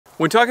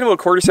When talking about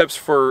cordyceps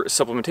for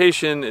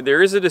supplementation,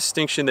 there is a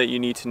distinction that you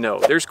need to know.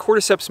 There's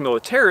Cordyceps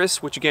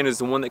militaris, which again is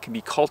the one that can be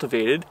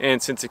cultivated,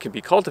 and since it can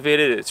be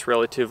cultivated, it's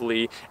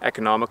relatively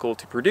economical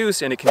to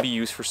produce and it can be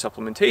used for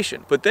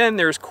supplementation. But then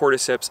there's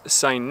Cordyceps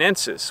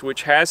sinensis,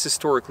 which has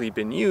historically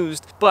been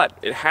used, but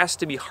it has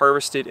to be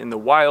harvested in the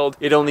wild.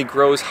 It only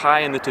grows high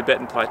in the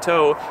Tibetan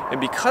Plateau,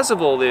 and because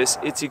of all this,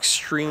 it's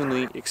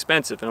extremely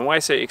expensive. And when I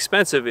say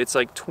expensive, it's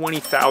like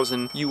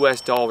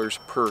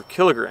 $20,000 per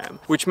kilogram,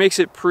 which makes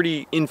it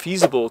pretty infeasible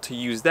to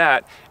use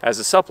that as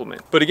a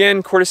supplement. But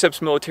again,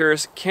 Cordyceps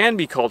militaris can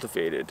be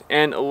cultivated,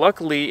 and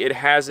luckily it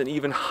has an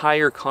even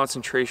higher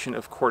concentration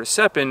of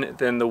cordycepin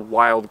than the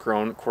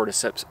wild-grown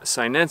Cordyceps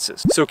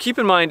sinensis. So keep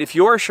in mind, if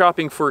you are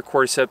shopping for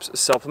Cordyceps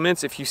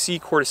supplements, if you see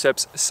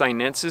Cordyceps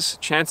sinensis,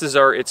 chances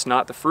are it's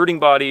not the fruiting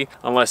body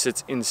unless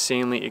it's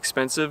insanely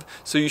expensive.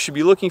 So you should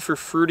be looking for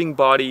fruiting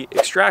body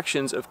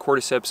extractions of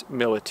Cordyceps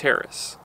militaris.